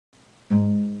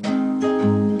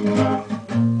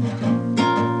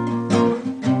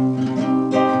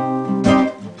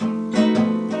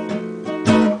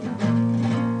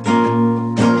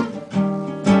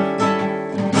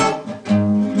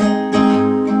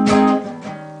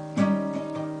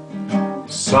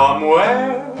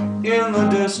Somewhere in the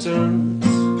distance,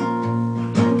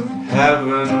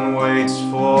 heaven waits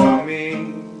for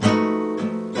me.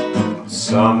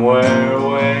 Somewhere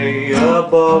way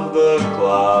above the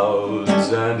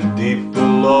clouds and deep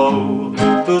below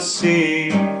the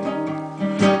sea,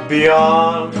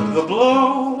 beyond the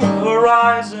blue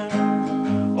horizon,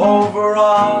 over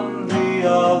on the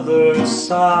other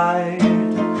side.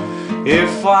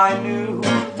 If I knew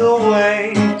the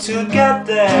way to get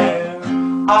there,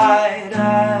 I'd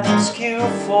ask you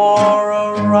for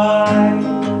a ride.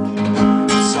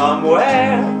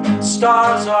 Somewhere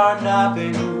stars are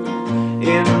napping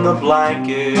in the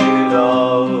blanket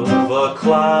of a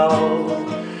cloud,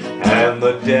 and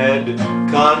the dead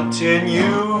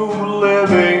continue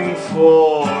living,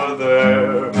 for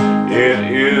there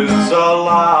it is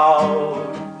allowed.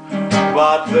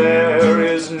 But there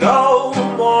is no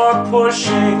more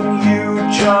pushing, you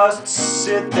just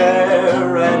sit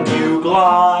there and you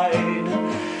glide.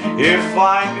 If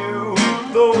I knew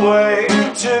the way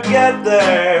to get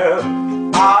there,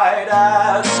 I'd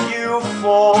ask you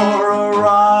for a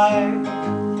ride.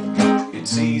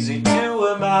 It's easy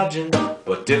to imagine,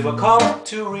 but difficult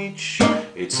to reach.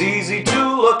 It's easy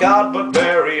to look out, but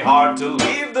very hard to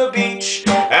leave the beach.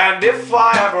 And if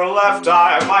I ever left,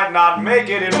 I might not make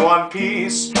it in one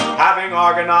piece. Having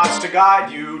Argonauts to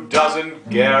guide you doesn't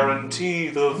guarantee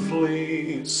the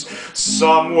fleece.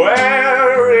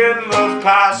 Somewhere in the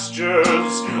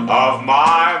pastures of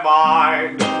my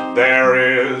mind, there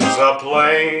is a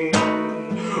plain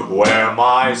where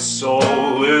my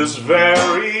soul is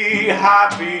very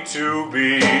happy to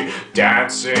be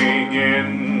dancing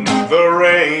in the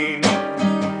rain.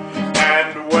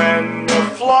 And when the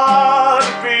flood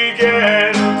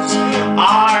begins,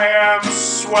 I am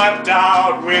swept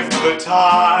out with the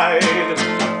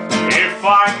tide.